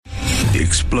The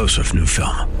explosive new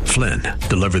film, Flynn,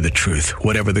 deliver the truth,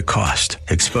 whatever the cost,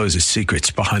 exposes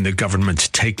secrets behind the government's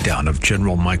takedown of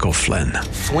General Michael Flynn.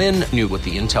 Flynn knew what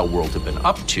the intel world had been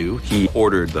up to. He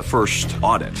ordered the first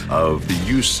audit of the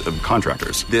use of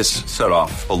contractors. This set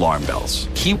off alarm bells.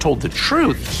 He told the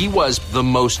truth. He was the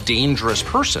most dangerous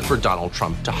person for Donald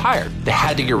Trump to hire. They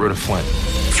had to get rid of Flynn.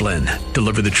 Flynn,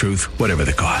 deliver the truth, whatever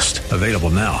the cost. Available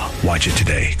now. Watch it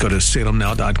today. Go to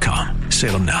salemnow.com.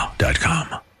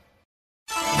 salemnow.com.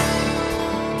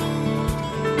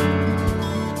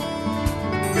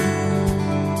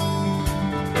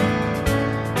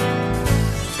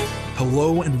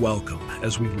 Hello and welcome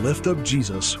as we lift up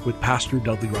Jesus with Pastor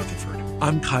Dudley Rutherford.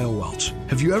 I'm Kyle Welch.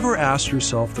 Have you ever asked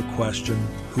yourself the question,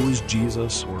 who is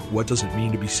Jesus, or what does it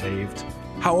mean to be saved?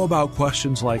 How about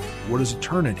questions like, what is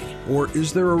eternity? Or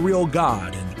is there a real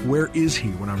God, and where is He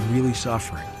when I'm really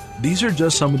suffering? These are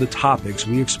just some of the topics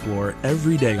we explore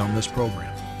every day on this program.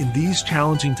 In these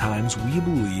challenging times, we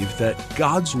believe that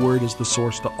God's Word is the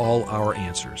source to all our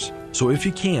answers. So if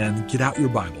you can, get out your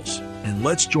Bibles, and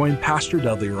let's join Pastor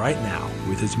Dudley right now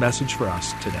with his message for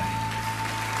us today.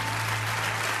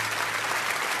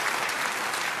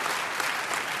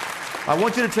 I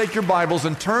want you to take your Bibles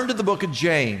and turn to the book of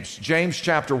James. James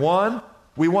chapter 1.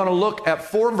 We want to look at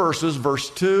 4 verses, verse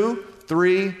 2,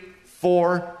 3,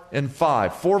 4, and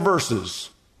 5. 4 verses.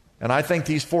 And I think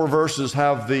these 4 verses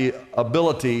have the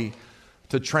ability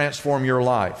to transform your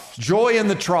life. Joy in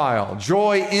the trial.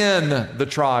 Joy in the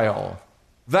trial.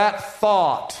 That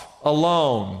thought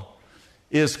alone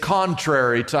is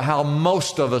contrary to how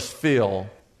most of us feel,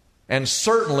 and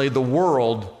certainly the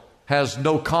world has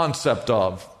no concept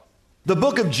of. The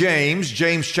book of James,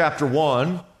 James chapter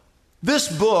 1, this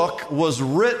book was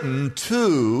written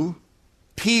to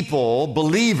people,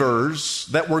 believers,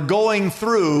 that were going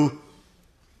through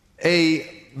a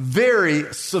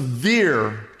very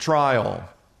severe trial.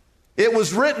 It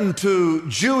was written to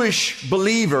Jewish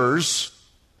believers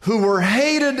who were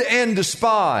hated and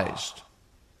despised.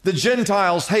 The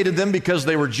Gentiles hated them because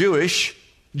they were Jewish.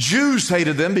 Jews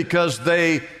hated them because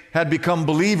they had become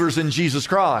believers in Jesus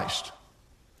Christ.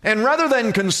 And rather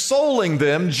than consoling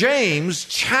them, James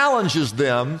challenges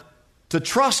them to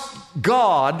trust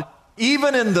God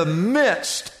even in the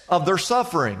midst of their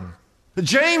suffering.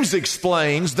 James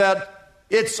explains that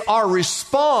it's our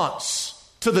response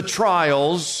to the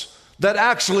trials that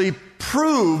actually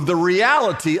prove the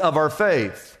reality of our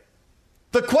faith.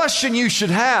 The question you should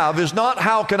have is not,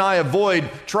 how can I avoid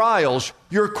trials?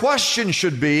 Your question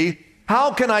should be,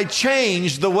 how can I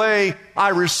change the way I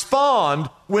respond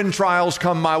when trials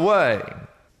come my way?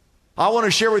 I want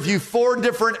to share with you 4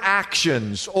 different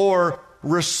actions or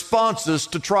responses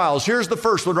to trials. Here's the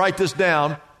first one. Write this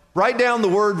down. Write down the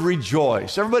word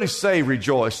rejoice. Everybody say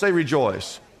rejoice. Say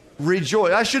rejoice.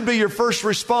 Rejoice. That should be your first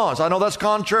response. I know that's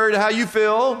contrary to how you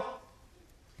feel,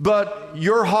 but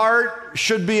your heart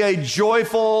should be a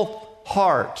joyful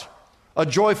heart. A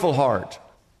joyful heart.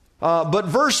 But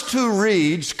verse 2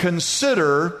 reads,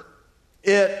 consider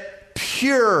it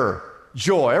pure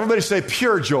joy. Everybody say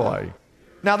pure joy.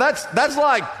 Now that's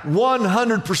like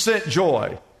 100%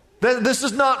 joy. This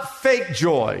is not fake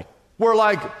joy. We're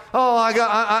like,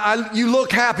 oh, you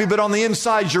look happy, but on the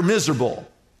inside you're miserable.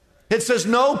 It says,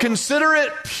 no, consider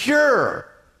it pure.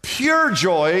 Pure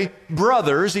joy,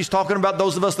 brothers. He's talking about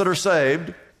those of us that are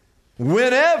saved.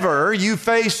 Whenever you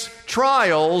face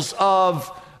trials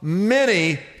of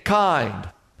many kind.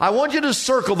 I want you to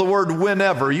circle the word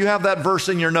whenever. You have that verse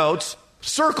in your notes.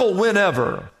 Circle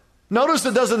whenever. Notice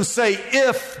it doesn't say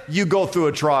if you go through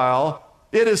a trial.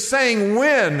 It is saying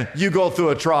when you go through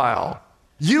a trial.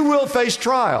 You will face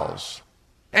trials.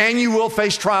 And you will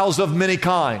face trials of many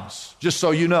kinds, just so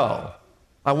you know.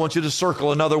 I want you to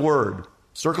circle another word.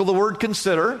 Circle the word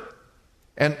consider.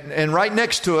 And right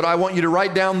next to it, I want you to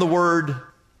write down the word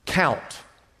count.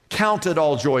 Count it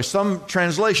all joy. Some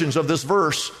translations of this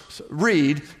verse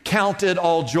read, count it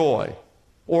all joy.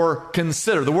 Or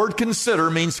consider. The word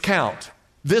consider means count.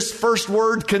 This first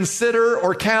word, consider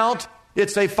or count,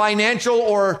 it's a financial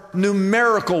or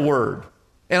numerical word.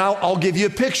 And I'll give you a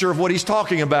picture of what he's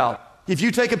talking about. If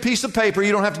you take a piece of paper,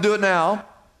 you don't have to do it now,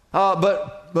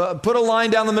 but put a line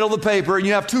down the middle of the paper and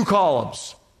you have 2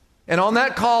 columns. And on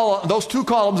that column, those 2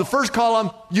 columns, the first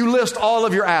column, you list all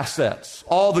of your assets,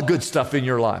 all the good stuff in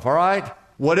your life, all right?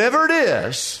 Whatever it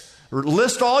is,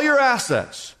 list all your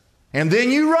assets. And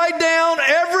then you write down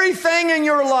everything in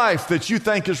your life that you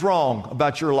think is wrong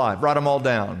about your life. Write them all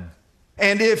down.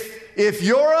 And if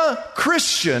you're a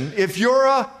Christian, if you're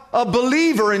a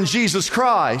believer in Jesus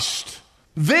Christ,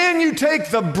 then you take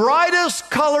the brightest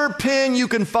color pen you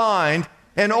can find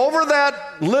And over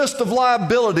that list of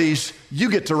liabilities, you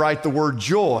get to write the word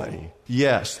joy.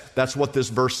 Yes, that's what this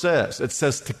verse says. It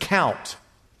says to count.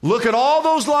 Look at all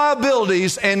those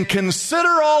liabilities and consider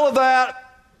all of that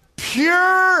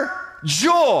pure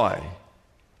joy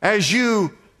as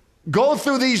you go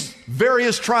through these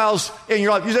various trials in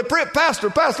your life. You say, Pastor,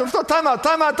 time out.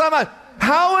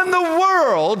 How in the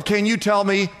world can you tell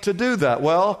me to do that?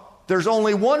 Well, there's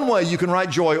only one way you can write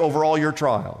joy over all your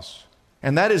trials.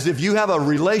 And that is if you have a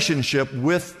relationship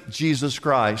with Jesus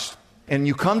Christ and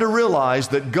you come to realize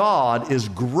that God is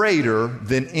greater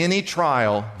than any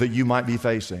trial that you might be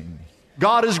facing.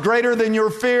 God is greater than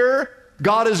your fear.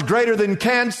 God is greater than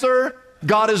cancer.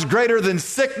 God is greater than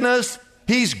sickness.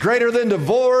 He's greater than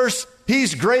divorce.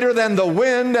 He's greater than the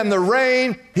wind and the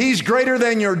rain. He's greater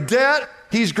than your debt.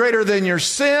 He's greater than your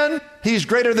sin. He's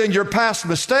greater than your past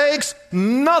mistakes.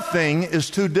 Nothing is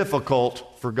too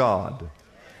difficult for God.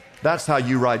 That's how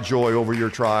you write joy over your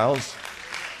trials.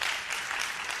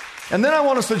 And then I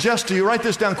want to suggest to you, write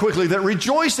this down quickly, that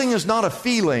rejoicing is not a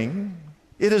feeling.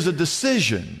 It is a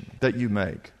decision that you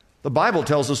make. The Bible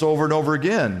tells us over and over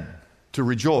again to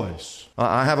rejoice.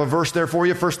 I have a verse there for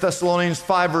you. 1 Thessalonians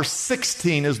 5 verse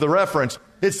 16 is the reference.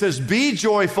 It says, be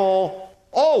joyful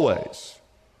always.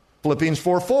 Philippians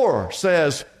 4:4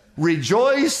 says,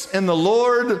 rejoice in the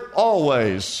Lord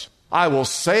always. I will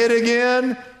say it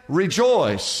again,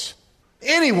 rejoice.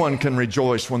 Anyone can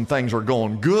rejoice when things are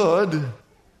going good,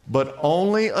 but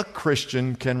only a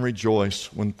Christian can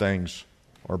rejoice when things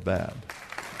are bad.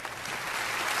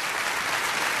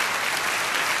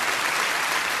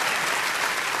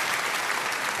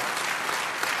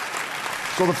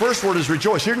 So the first word is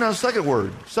rejoice. Here's now the second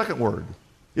word. Second word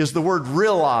is the word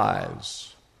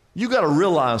realize. You got to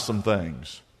realize some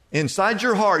things. Inside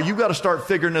your heart, you got to start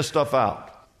figuring this stuff out.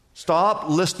 Stop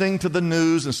listening to the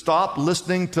news and stop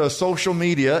listening to social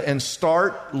media and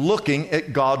start looking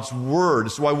at God's Word.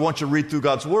 That's why I want you to read through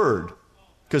God's Word,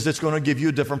 because it's going to give you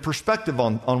a different perspective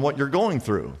on what you're going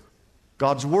through.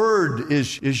 God's Word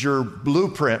is your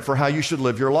blueprint for how you should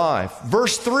live your life.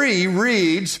 Verse 3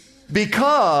 reads,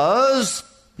 because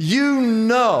you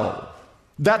know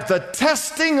that the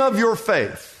testing of your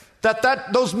faith,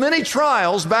 those many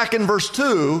trials back in verse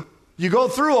 2, you go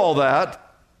through all that.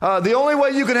 The only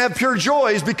way you can have pure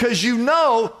joy is because you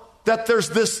know that there's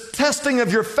this testing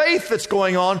of your faith that's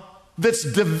going on that's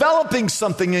developing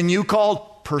something in you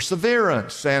called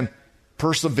perseverance. And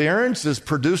perseverance is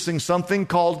producing something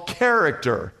called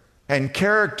character. And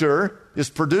character is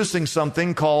producing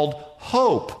something called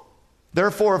hope.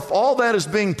 Therefore, if all that is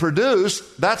being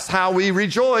produced, that's how we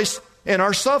rejoice in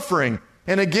our suffering.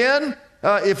 And again,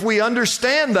 if we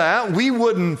understand that, we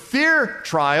wouldn't fear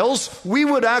trials. We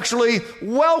would actually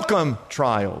welcome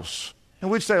trials.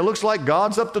 And we'd say, it looks like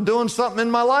God's up to doing something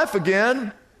in my life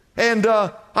again. And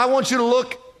I want you to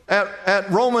look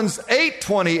at Romans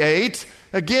 8:28.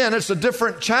 Again, it's a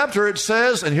different chapter. It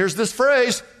says, and here's this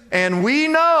phrase, and we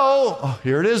know,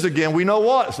 here it is again, we know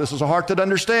what? This is a heart that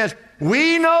understands.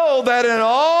 We know that in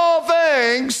all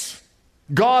things,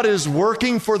 God is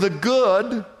working for the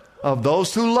good of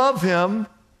those who love Him,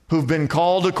 who've been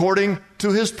called according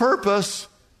to His purpose.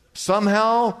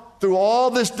 Somehow, through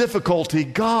all this difficulty,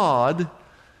 God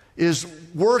is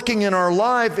working in our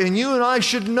life, and you and I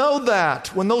should know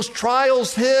that. When those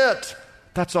trials hit,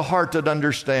 that's a heart that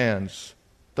understands.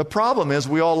 The problem is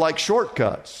we all like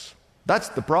shortcuts. That's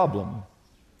the problem.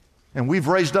 And we've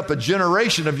raised up a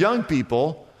generation of young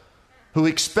people who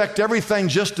expect everything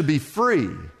just to be free.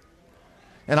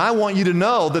 And I want you to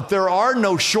know that there are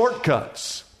no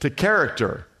shortcuts to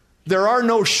character. There are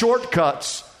no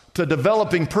shortcuts to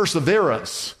developing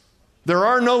perseverance. There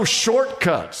are no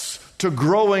shortcuts to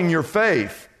growing your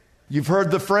faith. You've heard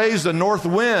the phrase, the north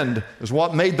wind is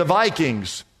what made the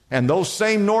Vikings. And those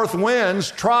same north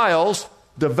winds, trials,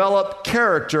 develop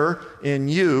character in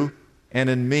you and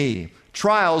in me.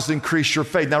 Trials increase your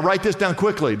faith. Now write this down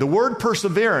quickly. The word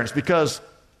perseverance, because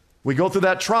we go through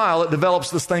that trial, it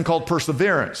develops this thing called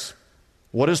perseverance.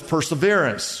 What is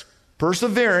perseverance?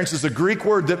 Perseverance is a Greek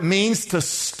word that means to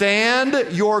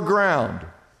stand your ground.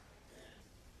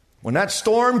 When that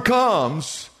storm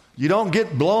comes, you don't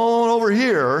get blown over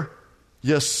here.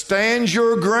 You stand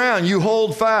your ground. You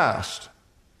hold fast.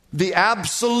 The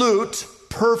absolute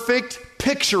perfect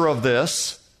picture of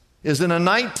this is in a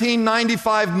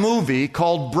 1995 movie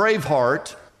called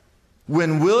Braveheart,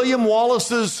 when William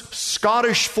Wallace's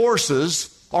Scottish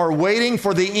forces are waiting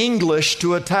for the English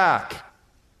to attack.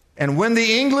 And when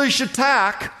the English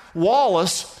attack,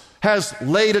 Wallace has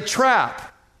laid a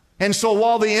trap. And so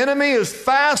while the enemy is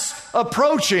fast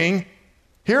approaching,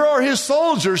 here are his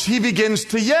soldiers. He begins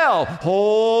to yell,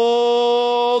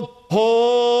 hold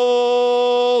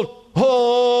hold,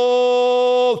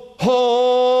 hold,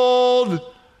 hold.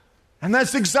 And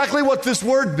that's exactly what this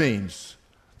word means.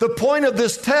 The point of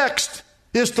this text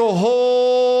is to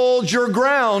hold your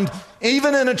ground,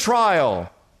 even in a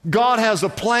trial. God has a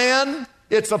plan.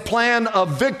 It's a plan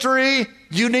of victory.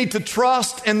 You need to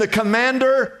trust in the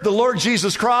commander, the Lord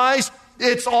Jesus Christ.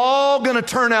 It's all going to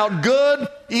turn out good,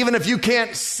 even if you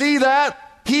can't see that.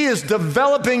 He is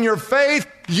developing your faith.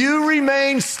 You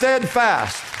remain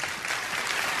steadfast.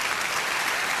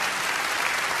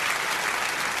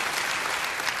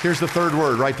 Here's the third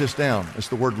word. Write this down. It's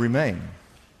the word remain.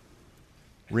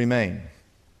 Remain.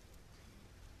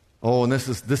 Oh, and this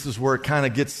is where it kind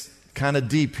of gets kind of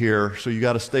deep here, so you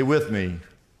got to stay with me.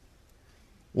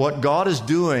 What God is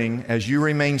doing as you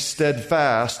remain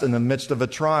steadfast in the midst of a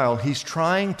trial, He's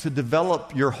trying to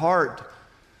develop your heart.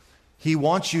 He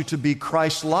wants you to be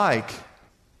Christ-like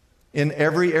in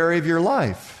every area of your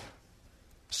life.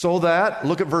 So that,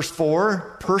 look at verse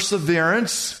 4,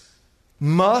 perseverance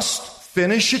must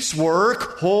finish its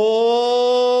work.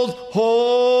 Hold,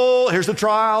 hold. Here's the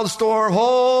trial, the storm.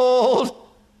 Hold.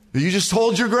 You just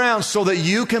hold your ground so that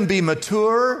you can be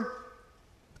mature,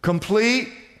 complete,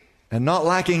 and not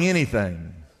lacking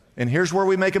anything. And here's where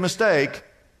we make a mistake.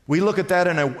 We look at that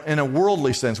in a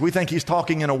worldly sense. We think he's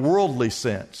talking in a worldly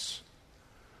sense.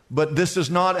 But this is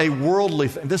not a worldly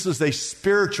thing. This is a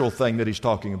spiritual thing that he's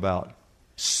talking about.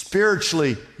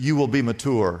 Spiritually, you will be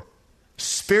mature.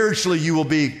 Spiritually, you will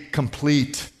be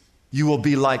complete. You will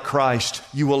be like Christ.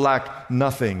 You will lack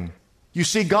nothing. You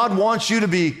see, God wants you to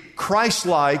be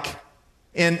Christ-like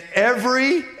in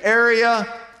every area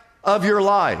of your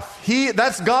life.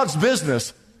 That's God's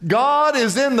business. God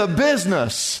is in the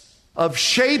business of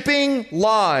shaping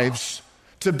lives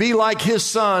to be like His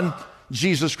Son,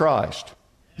 Jesus Christ.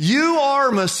 You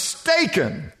are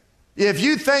mistaken if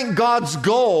you think God's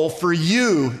goal for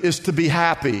you is to be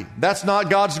happy. That's not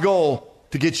God's goal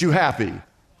to get you happy.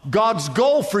 God's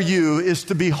goal for you is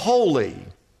to be holy.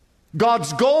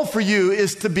 God's goal for you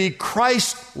is to be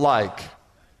Christ-like.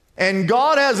 And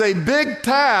God has a big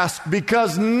task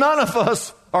because none of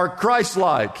us are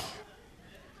Christ-like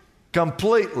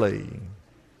completely.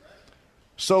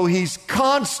 So He's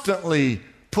constantly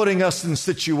putting us in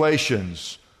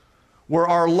situations where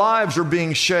our lives are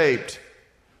being shaped.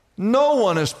 No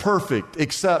one is perfect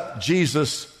except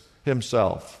Jesus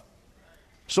Himself.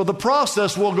 So the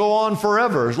process will go on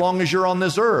forever as long as you're on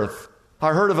this earth.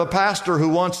 I heard of a pastor who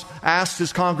once asked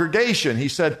his congregation, he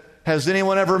said, has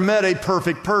anyone ever met a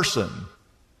perfect person?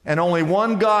 And only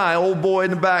one guy, old boy in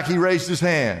the back, he raised his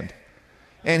hand.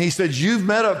 And he said, you've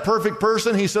met a perfect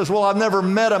person? He says, well, I've never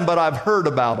met him, but I've heard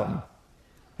about him.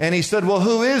 And he said, well,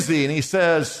 who is he? And he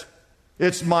says,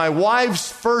 it's my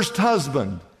wife's first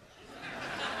husband.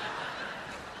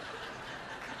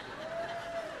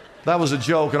 That was a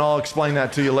joke, and I'll explain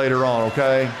that to you later on,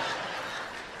 okay?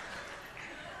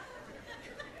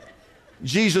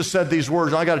 Jesus said these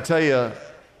words. I got to tell you,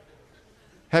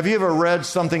 have you ever read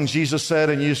something Jesus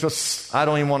said and you just, I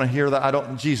don't even want to hear that.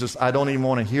 I don't even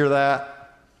want to hear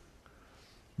that.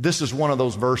 This is one of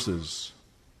those verses.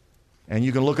 And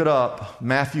you can look it up.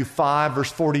 Matthew 5,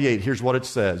 verse 48. Here's what it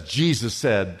says. Jesus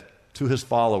said to His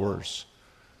followers,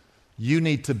 you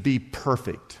need to be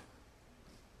perfect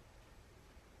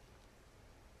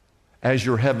as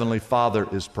your heavenly Father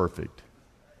is perfect.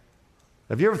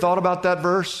 Have you ever thought about that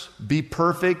verse? Be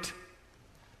perfect.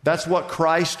 That's what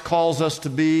Christ calls us to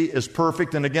be, is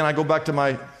perfect. And again, I go back to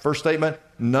my first statement.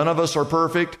 None of us are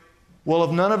perfect. Well,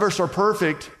 if none of us are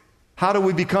perfect, how do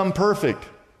we become perfect?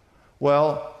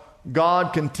 Well,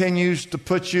 God continues to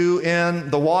put you in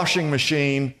the washing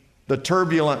machine, the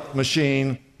turbulent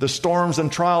machine, the storms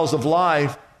and trials of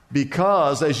life,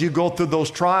 because as you go through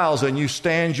those trials and you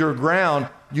stand your ground,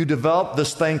 you develop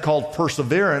this thing called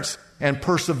perseverance. And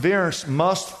perseverance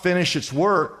must finish its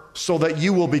work so that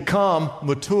you will become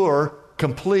mature,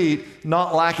 complete,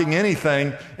 not lacking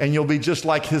anything, and you'll be just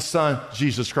like His Son,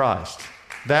 Jesus Christ.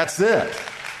 That's it.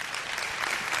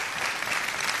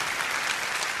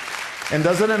 And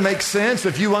doesn't it make sense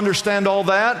if you understand all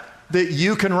that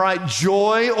you can write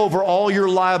joy over all your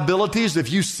liabilities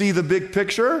if you see the big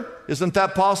picture? Isn't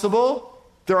that possible?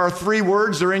 There are 3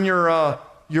 words that are in your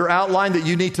outline that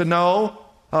you need to know.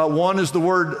 One is the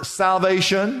word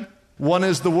salvation. One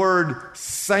is the word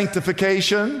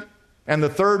sanctification. And the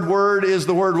third word is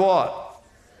the word what?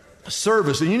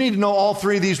 Service. And you need to know all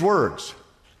 3 of these words.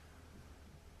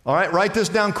 All right, write this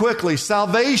down quickly.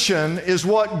 Salvation is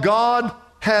what God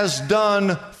has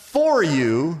done for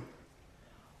you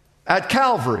at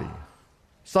Calvary.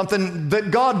 Something that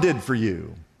God did for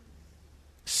you.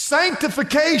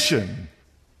 Sanctification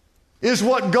is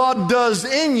what God does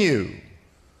in you.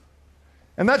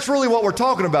 And that's really what we're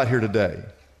talking about here today.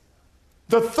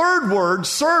 The third word,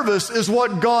 service, is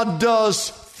what God does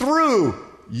through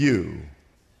you.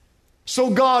 So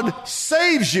God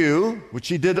saves you, which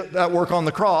He did that work on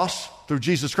the cross through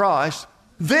Jesus Christ.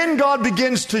 Then God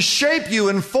begins to shape you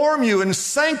and form you and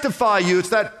sanctify you. It's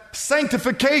that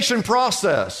sanctification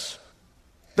process.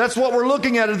 That's what we're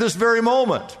looking at this very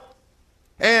moment.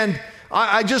 And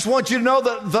I just want you to know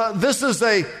that this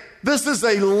is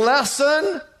a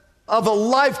lesson of a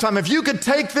lifetime. If you could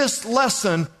take this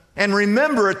lesson and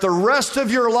remember it the rest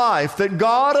of your life, that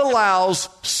God allows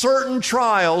certain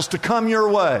trials to come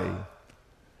your way,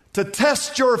 to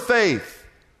test your faith,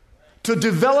 to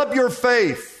develop your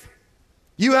faith.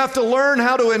 You have to learn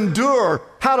how to endure,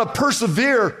 how to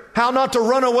persevere, how not to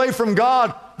run away from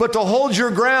God, but to hold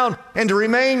your ground and to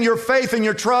remain your faith and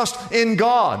your trust in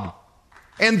God.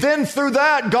 And then through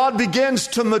that, God begins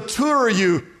to mature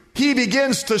you. He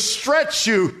begins to stretch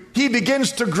you. He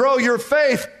begins to grow your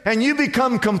faith, and you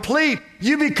become complete.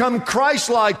 You become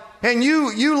Christ-like, and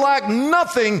you lack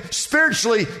nothing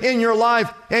spiritually in your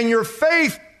life, and your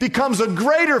faith becomes a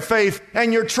greater faith,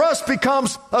 and your trust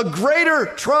becomes a greater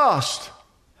trust.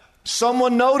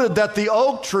 Someone noted that the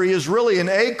oak tree is really an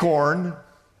acorn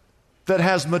that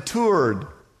has matured.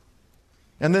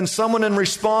 And then someone in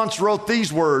response wrote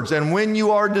these words, "And when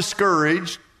you are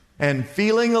discouraged and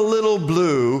feeling a little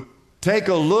blue, take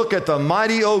a look at the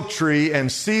mighty oak tree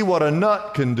and see what a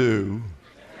nut can do."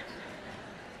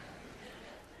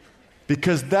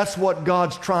 Because that's what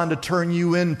God's trying to turn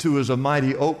you into, is a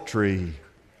mighty oak tree.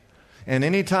 And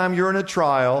anytime you're in a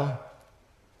trial,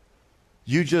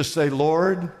 you just say,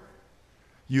 "Lord,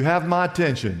 you have my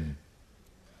attention.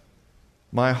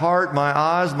 My heart, my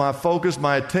eyes, my focus,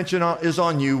 my attention is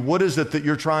on you. What is it that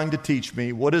you're trying to teach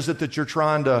me? What is it that you're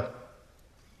trying to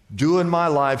do in my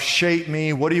life? Shape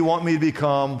me. What do you want me to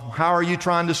become? How are you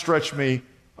trying to stretch me?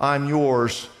 I'm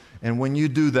yours." And when you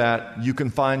do that, you can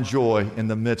find joy in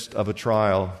the midst of a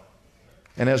trial.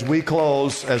 And as we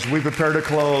prepare to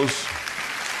close,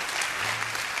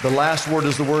 the last word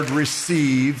is the word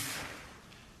receive.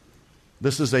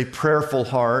 This is a prayerful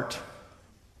heart.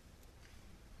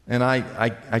 And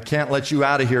I can't let you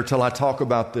out of here till I talk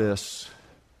about this.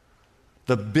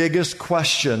 The biggest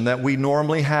question that we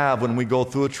normally have when we go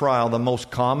through a trial, the most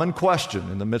common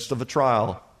question in the midst of a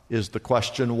trial, is the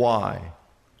question, why?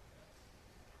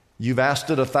 You've asked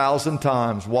it 1,000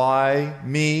 times. Why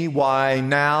me? Why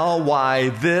now? Why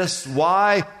this?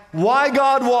 Why? Why,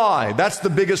 God, why? That's the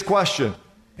biggest question.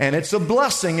 And it's a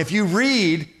blessing if you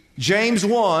read James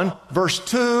 1, verse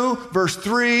 2, verse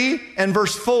 3, and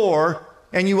verse 4,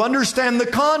 and you understand the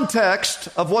context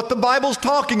of what the Bible's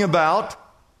talking about,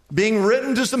 being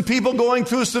written to some people going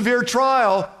through a severe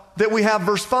trial, that we have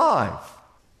verse 5.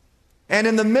 And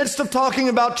in the midst of talking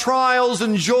about trials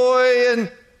and joy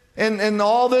and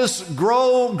all this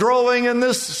growing and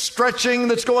this stretching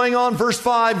that's going on, verse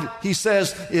 5, he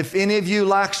says, "If any of you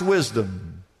lacks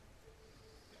wisdom,"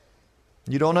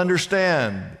 you don't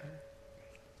understand,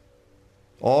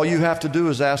 all you have to do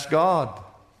is ask God,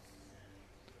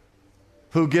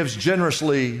 who gives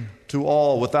generously to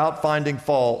all without finding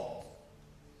fault,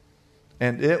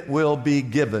 and it will be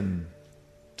given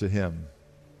to him.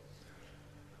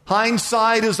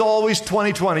 Hindsight is always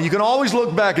 20/20. You can always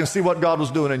look back and see what God was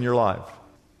doing in your life.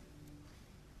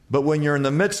 But when you're in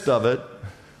the midst of it,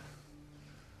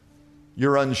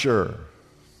 you're unsure.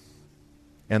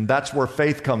 And that's where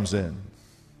faith comes in.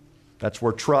 That's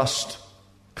where trust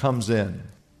comes in.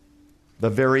 The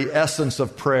very essence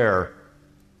of prayer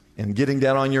and getting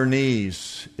down on your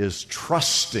knees is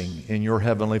trusting in your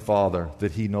Heavenly Father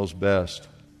that He knows best.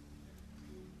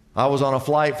 I was on a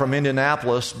flight from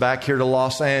Indianapolis back here to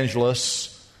Los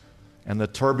Angeles, and the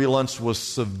turbulence was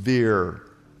severe.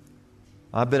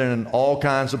 I've been in all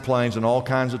kinds of planes and all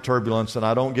kinds of turbulence, and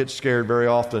I don't get scared very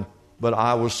often, but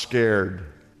I was scared.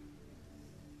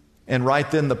 And right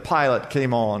then the pilot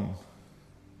came on.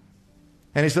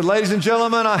 And he said, "Ladies and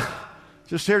gentlemen, I'm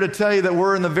just here to tell you that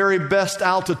we're in the very best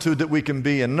altitude that we can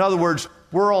be in." In other words,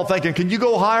 we're all thinking, can you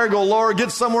go higher, go lower,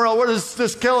 get somewhere else? What is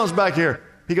this killing us back here?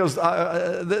 He goes,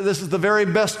 this is the very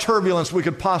best turbulence we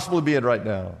could possibly be in right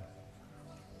now.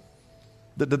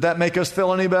 Did that make us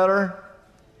feel any better?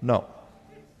 No.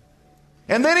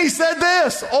 And then he said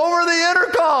this over the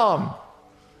intercom.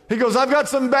 He goes, "I've got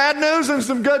some bad news and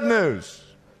some good news."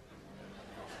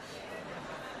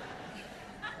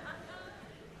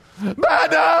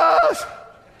 Bad news!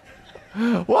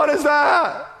 What is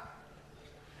that?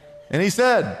 And he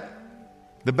said,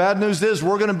 the bad news is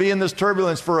we're going to be in this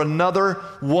turbulence for another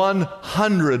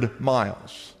 100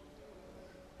 miles.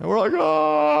 And we're like, oh.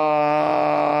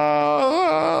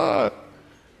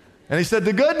 And he said,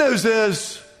 the good news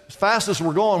is, as fast as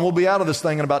we're going, we'll be out of this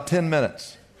thing in about 10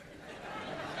 minutes.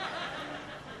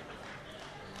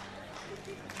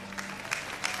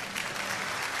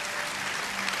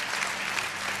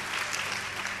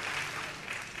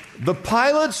 The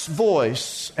pilot's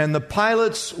voice and the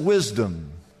pilot's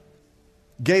wisdom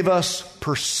gave us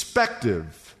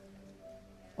perspective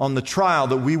on the trial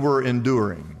that we were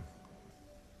enduring.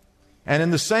 And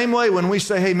in the same way, when we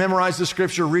say, hey, memorize the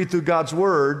scripture, read through God's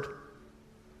word,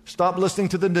 stop listening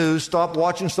to the news, stop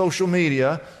watching social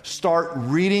media, start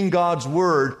reading God's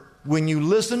word. When you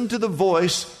listen to the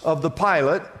voice of the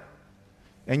pilot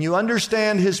and you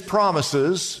understand his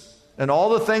promises and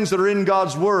all the things that are in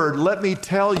God's word, let me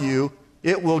tell you,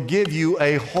 it will give you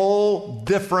a whole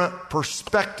different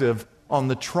perspective on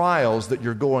the trials that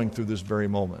you're going through this very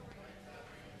moment.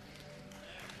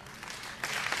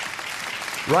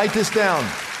 Write this down.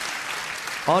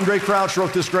 Andre Crouch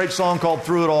wrote this great song called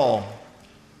Through It All.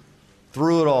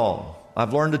 Through it all.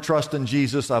 I've learned to trust in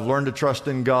Jesus. I've learned to trust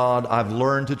in God. I've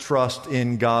learned to trust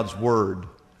in God's word.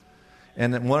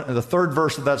 And in the third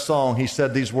verse of that song, he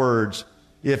said these words,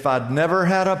 if I'd never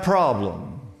had a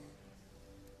problem,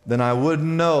 then I wouldn't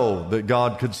know that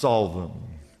God could solve them.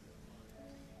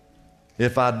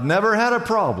 If I'd never had a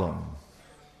problem,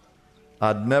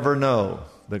 I'd never know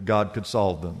that God could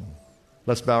solve them.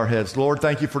 Let's bow our heads. Lord,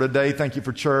 thank you for today. Thank you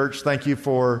for church. Thank you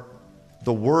for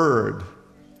the word.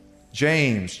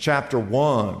 James chapter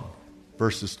 1,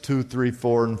 verses 2, 3,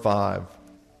 4, and 5.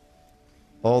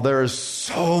 Oh, there is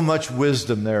so much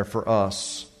wisdom there for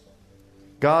us.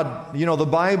 God, you know, the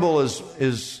Bible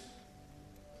is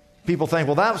people think,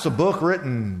 well, that was a book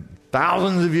written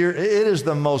thousands of years. It is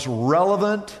the most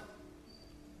relevant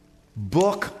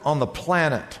book on the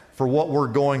planet for what we're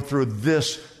going through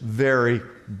this very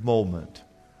moment.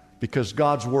 Because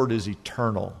God's word is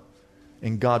eternal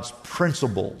and God's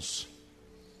principles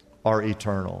are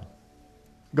eternal.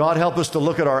 God, help us to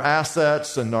look at our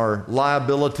assets and our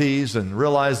liabilities and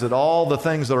realize that all the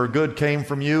things that are good came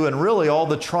from you, and really all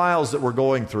the trials that we're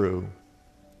going through,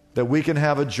 that we can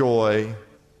have a joy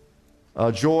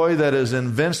that is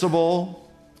invincible,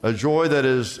 a joy that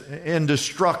is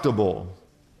indestructible,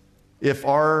 if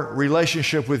our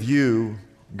relationship with you,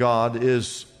 God,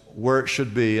 is where it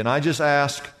should be. And I just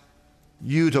ask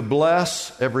you to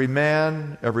bless every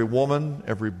man, every woman,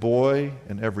 every boy,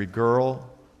 and every girl.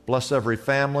 Bless every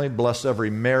family, bless every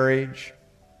marriage,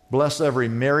 bless every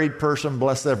married person,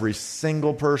 bless every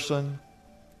single person,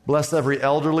 bless every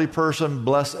elderly person,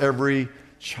 bless every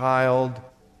child.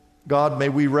 God, may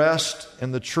we rest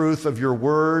in the truth of your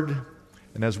word,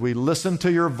 and as we listen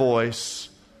to your voice,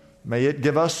 may it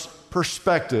give us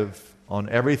perspective on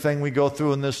everything we go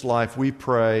through in this life, we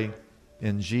pray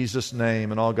in Jesus' name.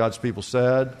 And all God's people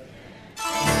said,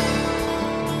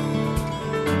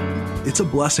 it's a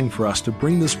blessing for us to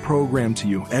bring this program to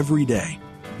you every day.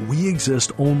 We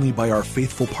exist only by our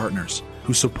faithful partners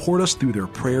who support us through their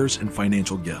prayers and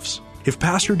financial gifts. If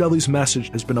Pastor Dudley's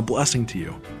message has been a blessing to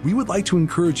you, we would like to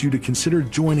encourage you to consider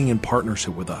joining in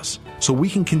partnership with us so we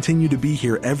can continue to be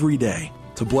here every day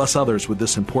to bless others with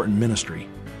this important ministry.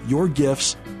 Your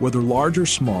gifts, whether large or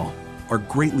small, are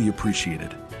greatly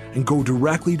appreciated and go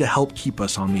directly to help keep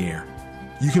us on the air.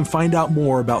 You can find out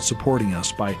more about supporting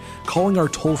us by calling our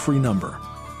toll-free number,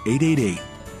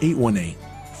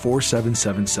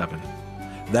 888-818-4777.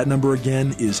 That number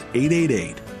again is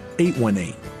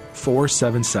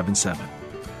 888-818-4777.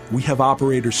 We have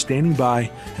operators standing by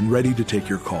and ready to take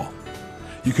your call.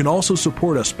 You can also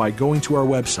support us by going to our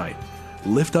website,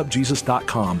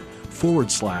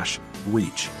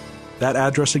 liftupjesus.com/reach. That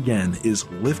address again is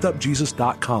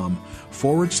liftupjesus.com/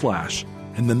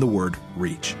 and then the word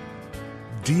reach.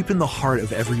 Deep in the heart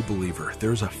of every believer,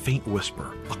 there's a faint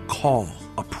whisper, a call,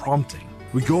 a prompting.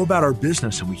 We go about our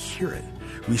business and we hear it.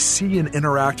 We see and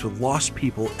interact with lost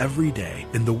people every day,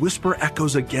 and the whisper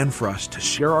echoes again for us to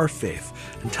share our faith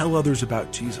and tell others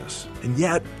about Jesus. And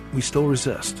yet, we still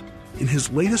resist. In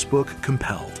his latest book,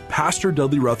 Compelled, Pastor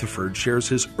Dudley Rutherford shares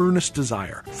his earnest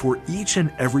desire for each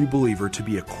and every believer to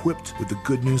be equipped with the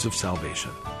good news of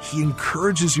salvation. He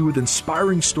encourages you with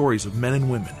inspiring stories of men and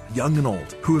women, young and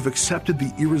old, who have accepted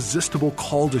the irresistible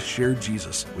call to share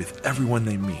Jesus with everyone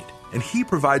they meet. And he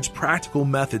provides practical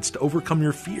methods to overcome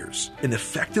your fears and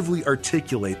effectively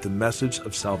articulate the message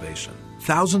of salvation.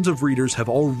 Thousands of readers have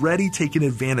already taken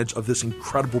advantage of this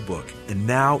incredible book, and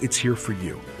now it's here for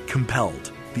you.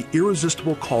 Compelled, the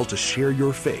irresistible call to share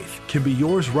your faith, can be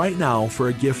yours right now for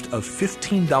a gift of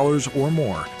 $15 or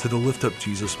more to the Lift Up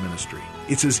Jesus Ministry.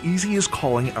 It's as easy as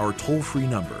calling our toll-free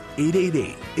number,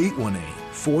 888-818-4777.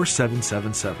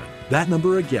 888-4777. That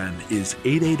number again is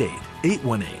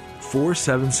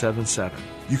 888-818-4777.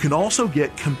 You can also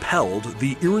get Compelled,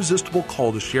 the irresistible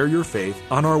call to share your faith,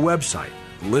 on our website,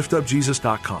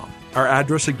 liftupjesus.com. Our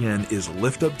address again is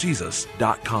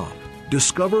liftupjesus.com.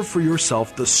 Discover for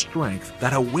yourself the strength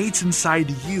that awaits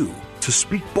inside you to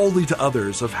speak boldly to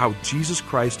others of how Jesus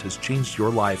Christ has changed your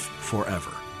life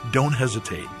forever. Don't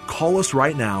hesitate. Call us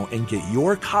right now and get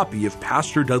your copy of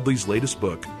Pastor Dudley's latest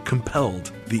book,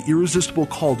 Compelled, the irresistible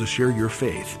call to share your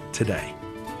faith, today.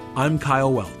 I'm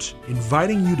Kyle Welch,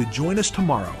 inviting you to join us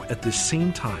tomorrow at this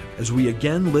same time as we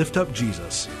again lift up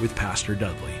Jesus with Pastor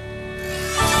Dudley.